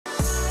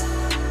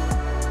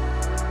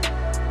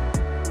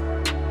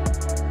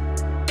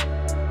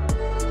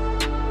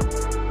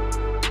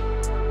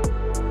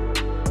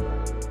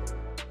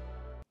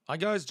Hi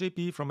guys,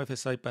 JP from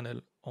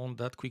FSiPanel. On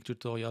that quick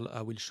tutorial,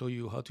 I will show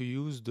you how to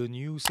use the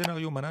new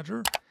scenario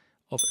manager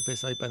of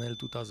FSiPanel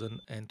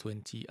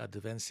 2020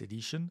 Advanced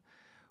Edition.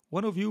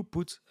 One of you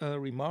put a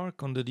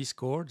remark on the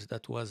Discord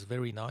that was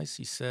very nice.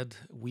 He said,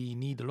 we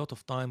need a lot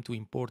of time to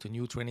import a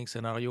new training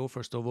scenario.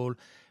 First of all,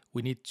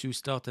 we need to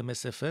start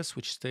MSFS,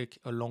 which takes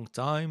a long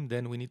time.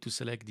 Then we need to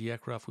select the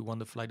aircraft we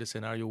want to fly the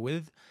scenario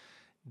with.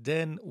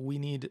 Then we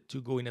need to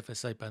go in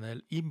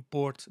FSiPanel,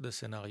 import the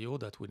scenario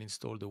that will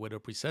install the weather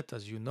preset,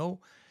 as you know,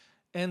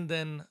 and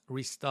then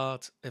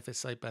restart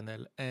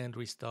FSiPanel and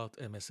restart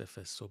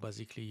MSFS. So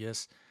basically,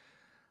 yes,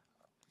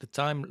 the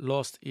time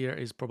lost here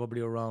is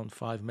probably around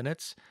 5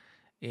 minutes,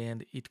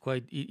 and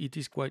it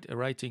is quite a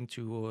writing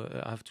to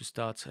have to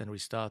start and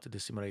restart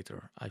the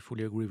simulator. I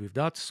fully agree with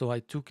that. So I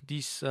took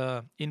this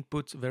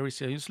input very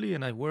seriously,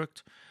 and I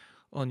worked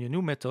on a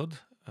new method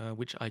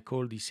which I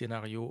call the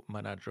scenario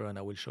manager, and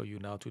I will show you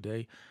now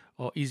today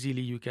how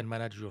easily you can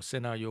manage your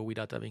scenario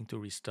without having to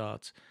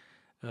restart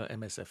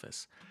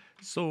MSFS.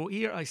 So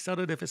here I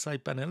started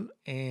FSiPanel,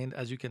 and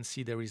as you can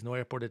see, there is no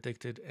airport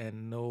detected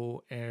and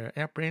no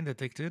airplane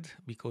detected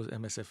because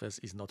MSFS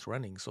is not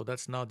running. So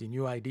that's now the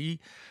new ID.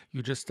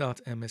 You just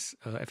start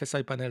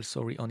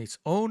FSiPanel, on its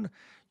own.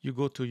 You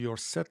go to your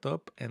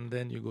setup, and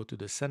then you go to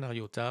the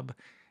scenario tab,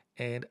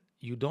 and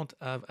you don't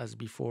have, as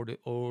before, the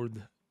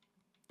old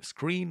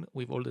screen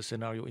with all the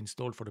scenario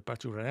installed for the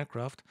particular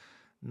aircraft.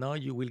 Now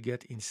you will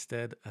get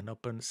instead an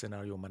open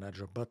scenario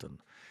manager button.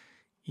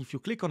 If you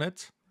click on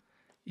it,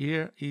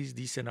 here is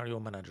the scenario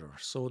manager.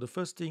 So the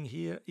first thing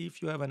here, if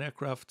you have an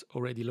aircraft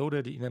already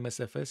loaded in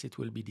MSFS, it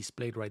will be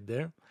displayed right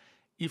there.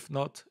 If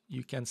not,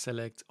 you can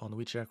select on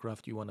which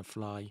aircraft you want to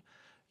fly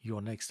your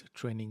next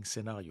training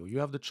scenario. You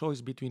have the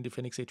choice between the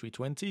Phoenix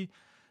A320,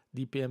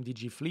 the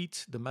PMDG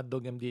fleet, the Mad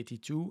Dog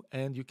MD-82,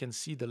 and you can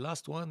see the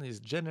last one is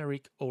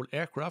generic all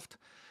aircraft.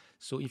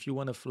 So if you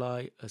want to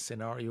fly a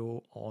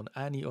scenario on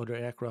any other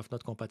aircraft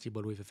not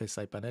compatible with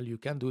FSiPanel, you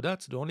can do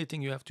that. The only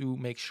thing you have to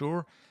make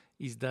sure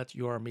is that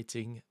you are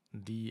meeting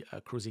the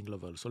cruising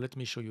level. So let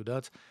me show you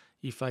that.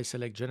 If I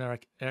select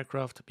generic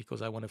aircraft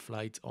because I want to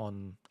fly it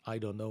on, I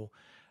don't know,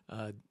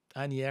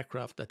 any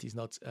aircraft that is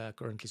not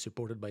currently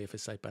supported by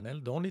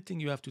FSiPanel, the only thing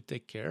you have to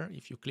take care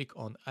if you click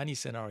on any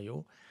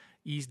scenario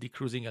is the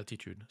cruising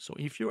altitude. So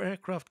if your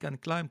aircraft can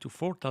climb to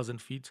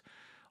 4,000 feet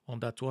on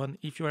that one,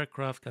 if your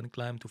aircraft can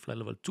climb to flight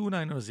level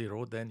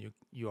 290, then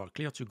you are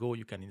clear to go.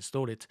 You can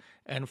install it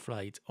and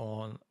fly it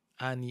on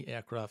any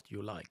aircraft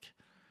you like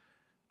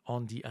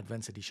on the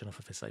advanced edition of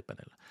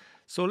FSiPanel.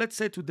 So let's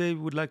say today we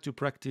would like to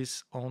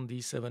practice on the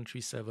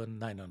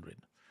 737-900.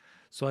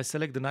 So I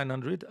select the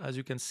 900. As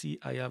you can see,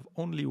 I have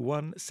only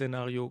one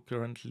scenario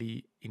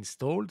currently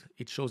installed.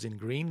 It shows in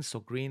green,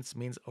 so green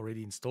means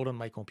already installed on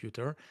my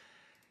computer.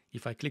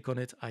 If I click on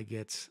it, I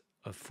get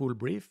a full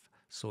brief.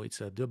 So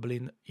it's a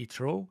Dublin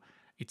Heathrow.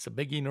 It's a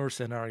beginner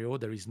scenario.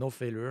 There is no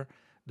failure.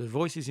 The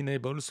voice is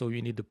enabled, so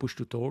you need the push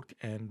to talk,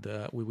 and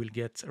we will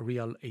get a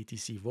real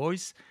ATC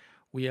voice.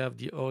 We have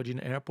the origin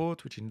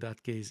airport, which in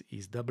that case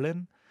is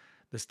Dublin.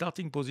 The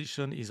starting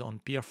position is on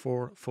Pier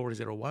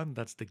 401.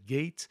 That's the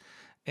gate.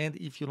 And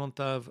if you don't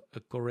have a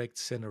correct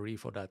scenery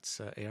for that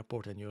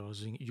airport and you're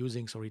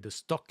using the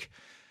stock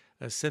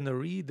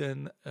scenery,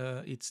 then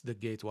it's the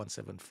gate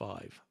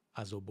 175.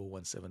 Azobo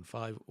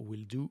 175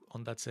 will do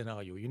on that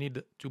scenario. You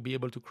need to be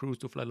able to cruise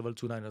to flight level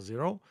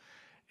 290,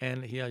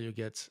 and here you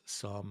get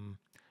some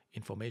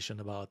information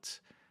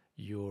about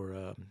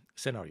your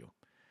scenario.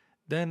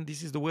 Then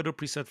this is the weather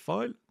preset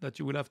file that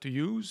you will have to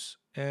use,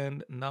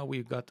 and now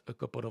we've got a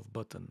couple of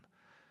buttons.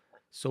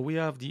 So we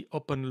have the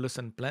open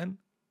lesson plan.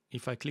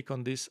 If I click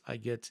on this, I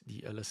get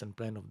the lesson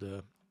plan of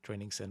the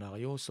training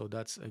scenario, so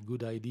that's a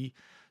good idea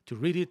to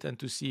read it and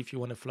to see if you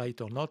want to fly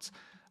it or not.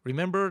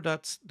 Remember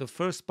that the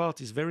first part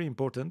is very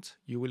important.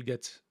 You will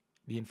get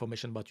the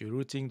information about your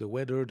routing, the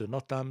weather, the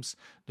NOTAMs,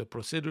 the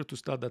procedure to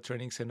start that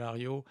training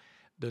scenario,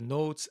 the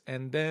notes,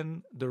 and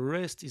then the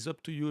rest is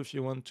up to you if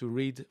you want to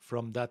read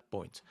from that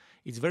point.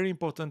 It's very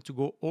important to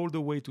go all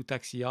the way to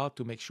taxi out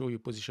to make sure you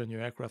position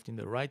your aircraft in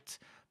the right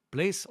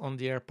place on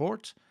the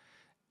airport.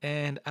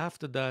 And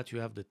after that, you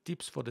have the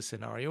tips for the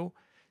scenario.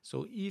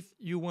 So if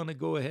you want to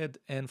go ahead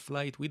and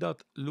fly it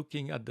without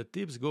looking at the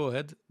tips, go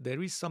ahead.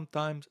 There is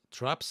sometimes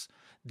traps.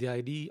 The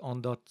idea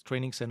on that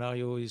training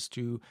scenario is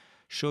to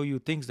show you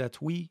things that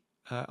we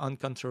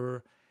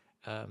encounter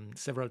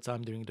several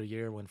times during the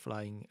year when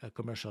flying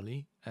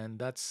commercially. And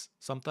that's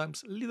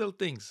sometimes little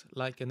things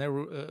like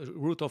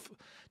route of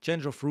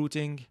change of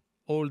routing,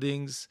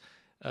 holdings,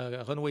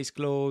 runways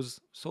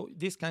closed. So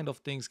these kind of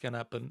things can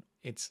happen.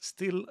 It's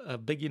still a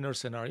beginner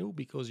scenario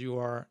because you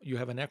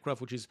have an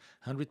aircraft which is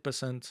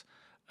 100%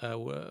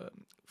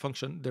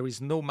 function. There is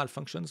no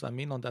malfunctions,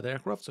 on that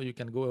aircraft, so you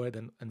can go ahead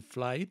and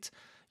fly it.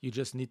 You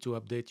just need to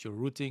update your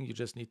routing. You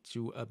just need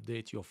to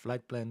update your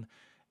flight plan.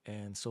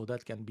 And so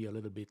that can be a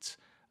little bit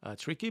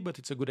tricky, but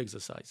it's a good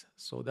exercise.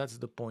 So that's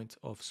the point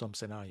of some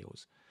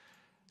scenarios.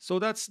 So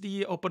that's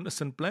the open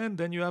lesson plan.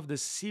 Then you have the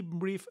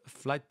SimBrief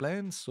flight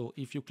plan. So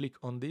if you click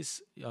on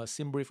this,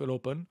 SimBrief will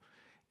open.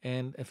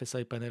 and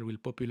FSiPanel will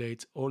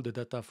populate all the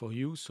data for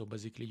you. So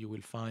basically you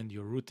will find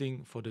your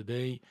routing for the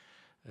day,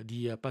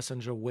 the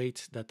passenger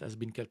weight that has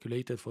been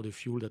calculated for the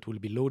fuel that will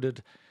be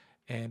loaded,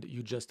 and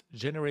you just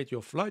generate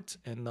your flight,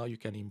 and now you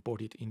can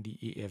import it in the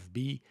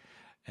AFB,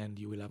 and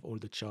you will have all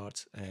the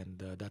charts and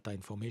data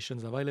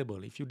informations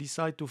available. If you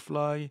decide to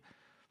fly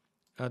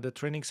the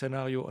training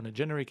scenario on a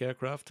generic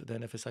aircraft,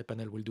 then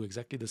FSiPanel will do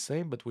exactly the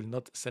same, but will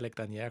not select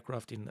any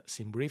aircraft in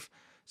SimBrief.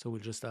 So we'll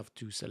just have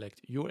to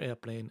select your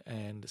airplane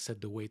and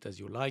set the weight as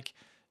you like,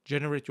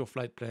 generate your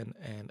flight plan,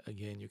 and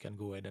again, you can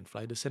go ahead and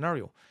fly the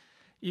scenario.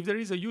 If there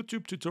is a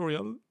YouTube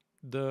tutorial,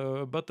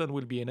 the button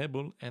will be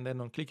enabled, and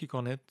then on clicking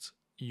on it,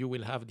 you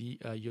will have the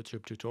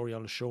YouTube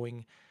tutorial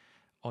showing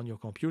on your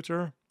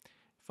computer.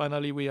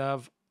 Finally, we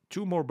have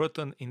two more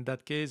buttons in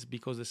that case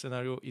because the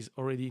scenario is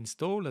already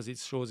installed as it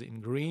shows in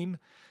green.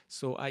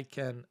 So I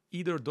can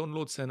either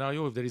download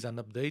scenario if there is an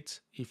update.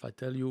 If I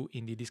tell you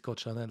in the Discord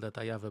channel that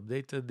I have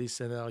updated this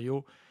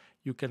scenario,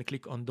 you can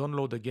click on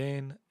download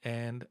again,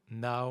 and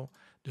now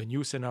the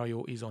new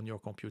scenario is on your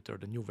computer,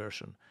 the new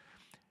version.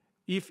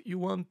 If you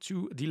want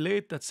to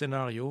delete that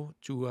scenario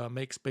to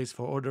make space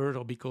for others,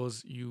 or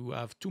because you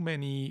have too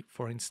many,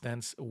 for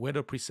instance,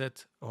 weather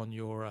preset on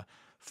your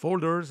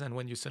folders, and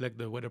when you select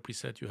the weather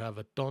preset, you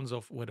have tons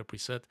of weather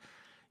preset.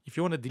 If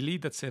you want to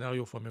delete that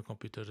scenario from your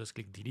computer, just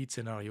click delete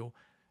scenario,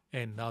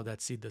 and now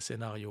that's it. The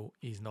scenario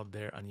is not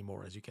there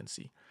anymore, as you can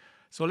see.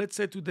 So let's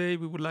say today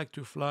we would like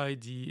to fly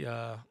the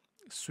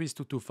Swiss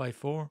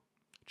 2254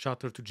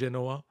 charter to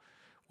Genoa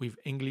with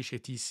English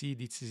ATC.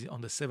 This is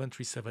on the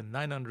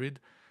 737-900.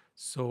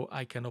 So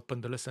I can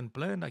open the lesson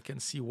plan. I can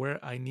see where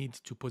I need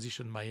to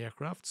position my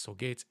aircraft. So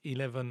gate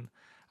 11,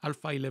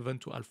 Alpha 11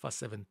 to Alpha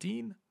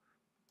 17.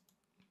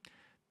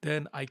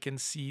 Then I can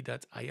see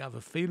that I have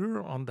a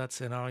failure on that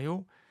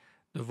scenario.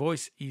 The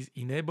voice is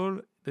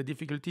enabled. The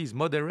difficulty is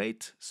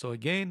moderate. So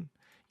again,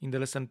 in the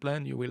lesson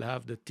plan, you will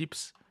have the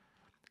tips.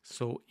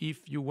 So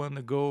if you want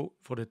to go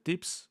for the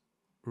tips,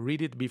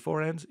 read it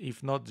beforehand.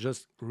 If not,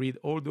 just read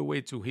all the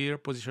way to here,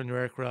 position your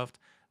aircraft,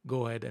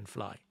 go ahead and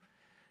fly.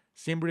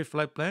 SimBrief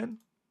flight plan.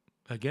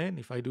 Again,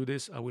 if I do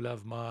this, I will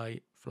have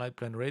my flight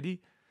plan ready.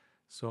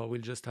 So I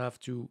will just have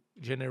to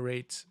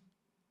generate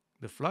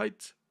the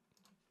flight,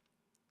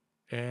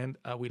 and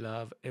I will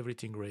have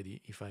everything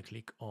ready. If I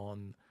click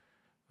on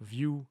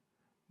view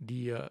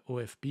the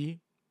OFP,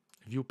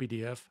 view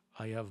PDF,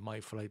 I have my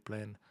flight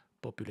plan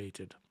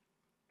populated.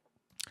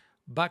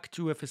 Back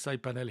to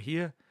FSiPanel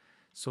here.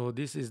 So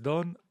this is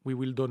done. We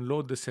will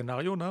download the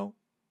scenario now.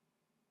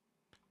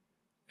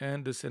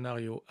 And the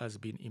scenario has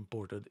been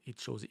imported. It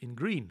shows in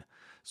green.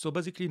 So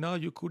basically now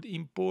you could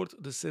import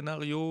the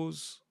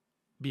scenarios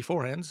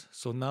beforehand.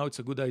 So now it's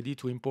a good idea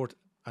to import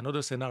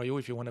another scenario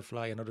if you want to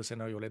fly another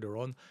scenario later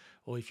on,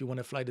 or if you want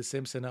to fly the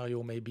same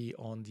scenario maybe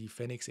on the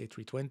Phoenix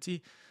A320,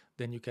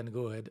 then you can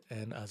go ahead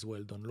and as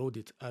well download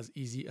it, as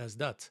easy as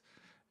that.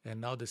 And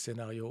now the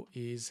scenario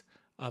is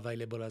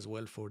available as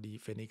well for the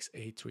Phoenix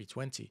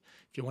A320.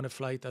 If you want to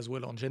fly it as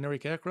well on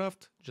generic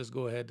aircraft, just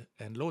go ahead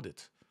and load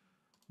it.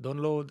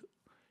 Download.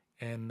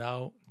 And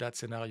now that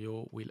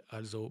scenario will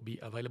also be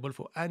available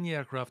for any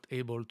aircraft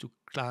able to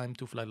climb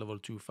to flight level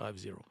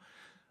 250.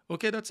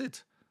 Okay, that's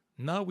it.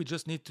 Now we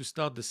just need to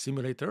start the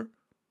simulator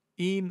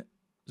in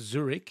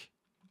Zurich,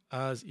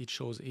 as it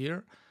shows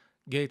here.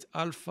 Gate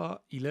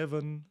Alpha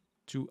 11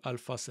 to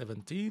Alpha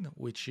 17,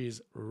 which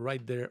is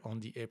right there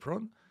on the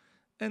apron.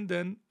 And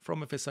then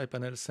from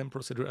FSiPanel, same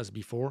procedure as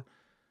before.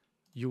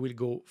 You will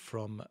go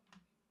from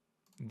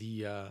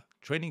the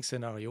training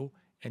scenario,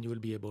 and you will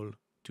be able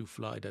to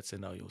fly that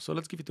scenario. So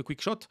let's give it a quick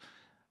shot,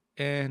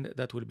 and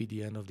that will be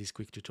the end of this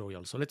quick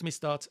tutorial. So let me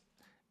start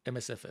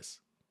MSFS.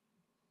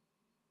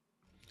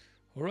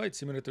 All right,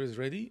 simulator is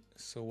ready.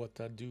 So what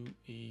I do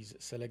is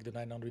select the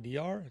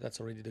 900ER. That's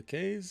already the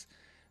case.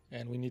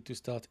 And we need to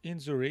start in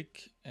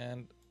Zurich,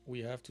 and we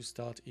have to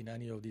start in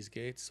any of these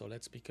gates. So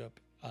let's pick up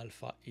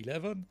Alpha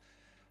 11.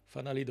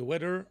 Finally, the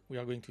weather. We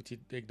are going to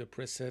take the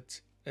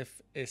preset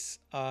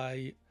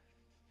FSi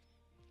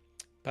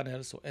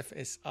panel, so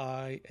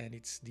FSI, and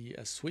it's the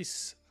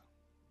Swiss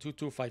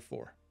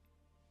 2254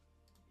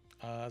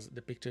 as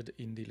depicted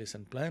in the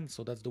lesson plan.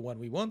 So that's the one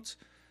we want,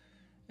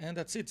 and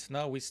that's it.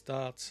 Now we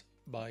start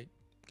by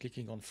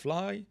clicking on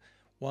fly.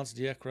 Once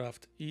the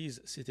aircraft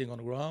is sitting on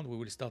ground, we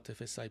will start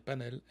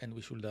FSiPanel, and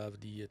we should have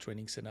the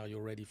training scenario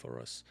ready for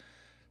us.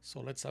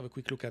 So let's have a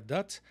quick look at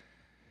that,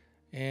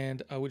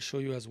 and I will show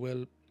you as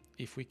well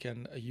if we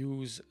can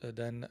use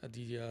then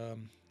the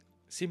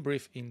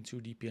SimBrief into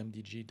the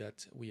PMDG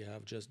that we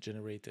have just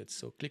generated.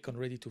 So click on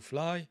ready to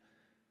fly.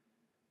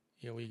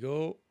 Here we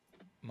go.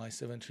 My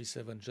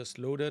 737 just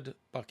loaded.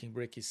 Parking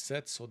brake is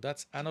set. So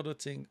that's another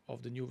thing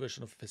of the new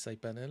version of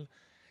FSiPanel.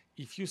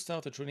 If you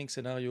start a training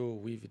scenario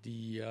with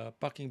the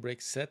parking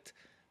brake set,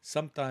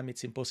 sometimes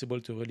it's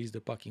impossible to release the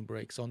parking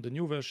brake. So on the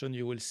new version,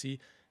 you will see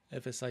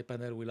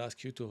FSiPanel will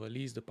ask you to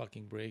release the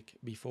parking brake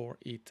before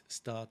it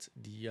starts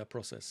the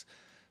process.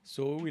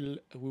 So we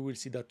will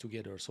see that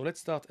together. So let's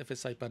start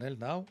FSiPanel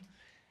now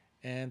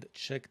and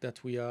check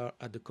that we are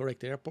at the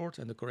correct airport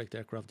and the correct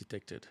aircraft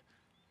detected.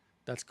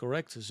 That's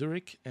correct,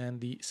 Zurich,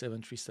 and the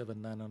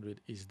 737-900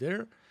 is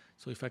there.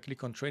 So if I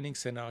click on training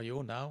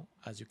scenario now,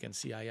 as you can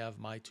see, I have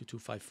my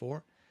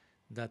 2254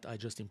 that I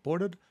just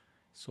imported.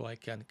 So I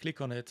can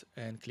click on it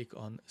and click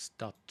on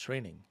start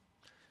training.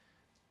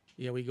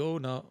 Here we go.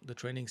 Now the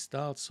training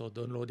starts. So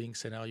downloading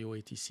scenario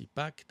ATC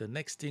pack. The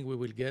next thing we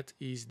will get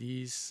is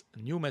this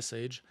new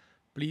message.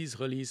 Please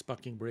release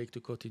parking brake to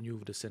continue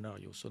with the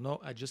scenario. So now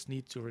I just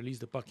need to release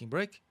the parking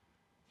brake.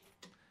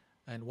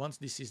 And once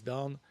this is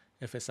done,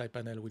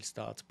 FSiPanel will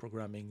start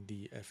programming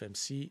the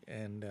FMC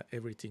and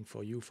everything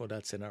for you for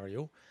that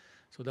scenario.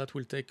 So that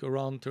will take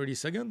around 30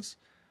 seconds.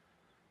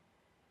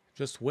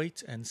 Just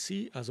wait and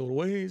see as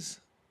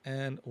always.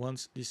 And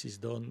once this is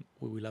done,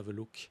 we will have a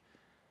look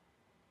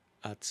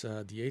at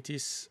the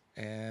ATIS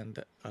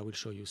and I will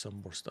show you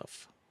some more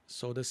stuff.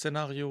 So the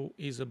scenario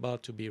is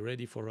about to be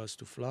ready for us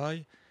to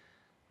fly.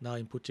 Now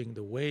inputting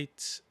the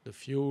weight, the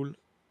fuel,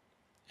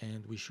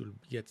 and we should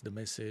get the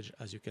message.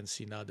 As you can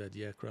see now that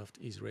the aircraft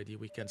is ready,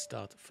 we can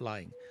start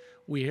flying.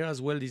 We hear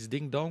as well this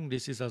ding dong.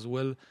 This is as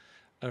well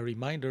a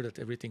reminder that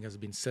everything has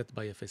been set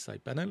by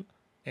FSiPanel.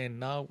 And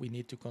now we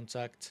need to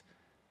contact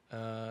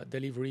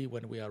delivery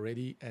when we are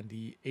ready, and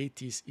the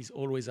ATIS is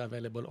always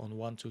available on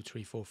 1, 2,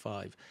 3, 4,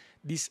 5.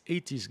 This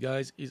ATIS,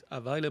 guys, is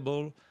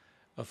available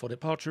for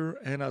departure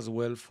and as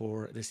well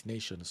for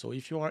destination. So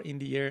if you are in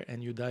the air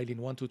and you dial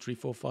in 1, 2, 3,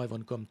 4, 5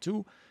 on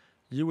COM2,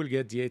 you will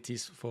get the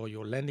ATIS for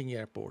your landing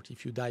airport.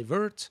 If you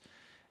divert,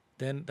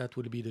 then that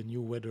will be the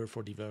new weather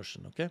for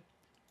diversion, okay?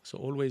 So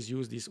always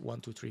use this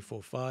 1, 2, 3,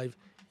 4, 5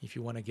 if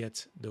you want to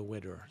get the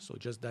weather. So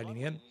just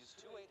dialing in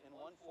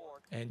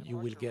and you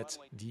will get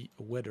the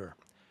weather.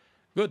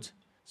 Good.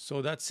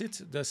 So that's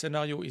it. The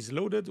scenario is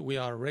loaded. We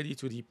are ready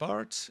to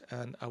depart,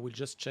 and I will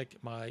just check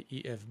my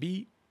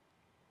EFB.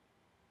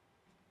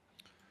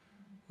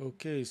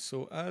 Okay,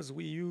 so as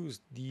we use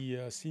the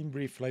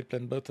SimBrief flight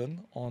plan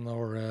button on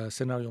our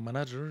scenario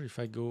manager, if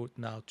I go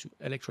now to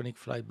electronic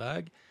flight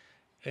bag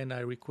and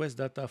I request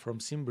data from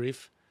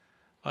SimBrief,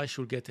 I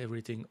should get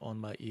everything on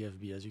my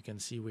EFB. As you can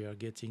see, we are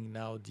getting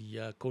now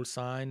the call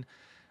sign,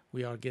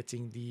 we are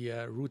getting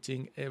the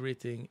routing,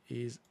 everything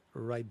is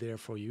right there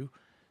for you.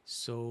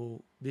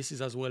 So this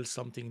is as well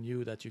something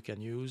new that you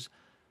can use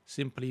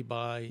simply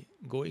by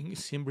going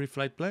SimBrief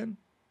flight plan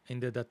in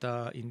the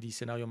data in the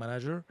scenario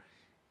manager.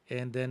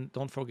 And then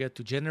don't forget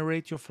to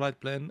generate your flight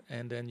plan,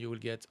 and then you will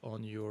get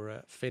on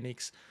your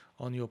Phoenix,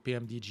 on your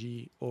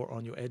PMDG, or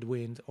on your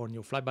Headwind, or on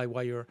your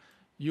fly-by-wire,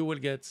 you will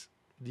get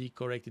the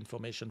correct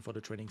information for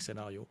the training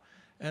scenario.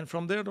 And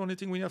from there, the only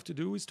thing we have to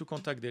do is to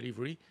contact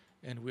delivery,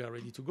 and we are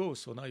ready to go.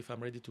 So now if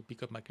I'm ready to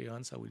pick up my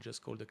clearance, I will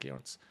just call the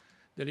clearance.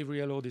 Delivery,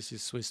 hello, this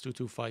is Swiss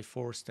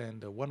 2254,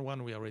 stand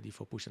 11. We are ready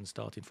for push and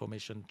start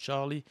information.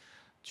 Charlie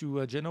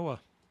to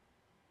Genoa.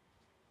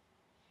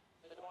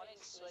 Good morning,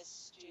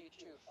 Swiss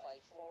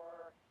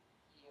 2254.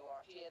 You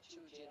are here to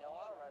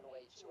Genoa,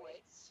 runway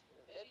 28.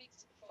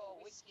 Vebit for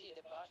whiskey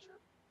departure,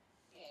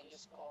 and your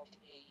scope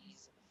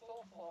is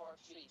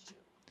 4432.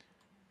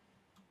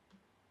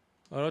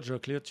 Roger,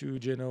 clear to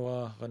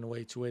Genoa,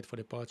 runway 28 for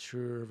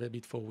departure,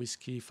 Vebit for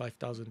whiskey,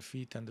 5,000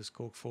 feet, and the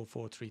scope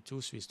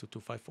 4432, Swiss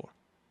 2254.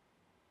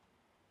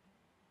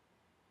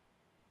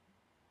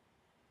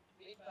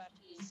 Feedback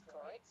is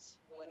correct.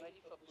 When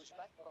ready for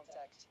pushback,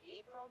 contact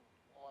Abram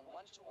on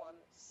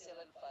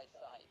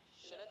 121755.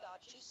 Schönen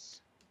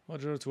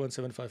Roger,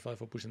 21755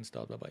 for push and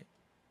start. Bye-bye.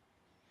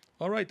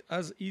 All right,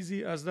 as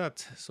easy as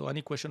that. So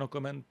any question or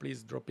comment,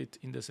 please drop it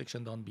in the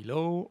section down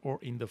below or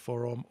in the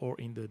forum or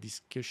in the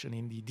discussion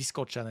in the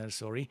Discord channel,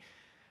 sorry.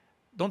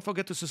 Don't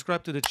forget to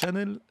subscribe to the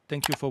channel.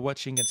 Thank you for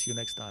watching and see you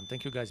next time.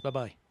 Thank you, guys.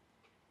 Bye-bye.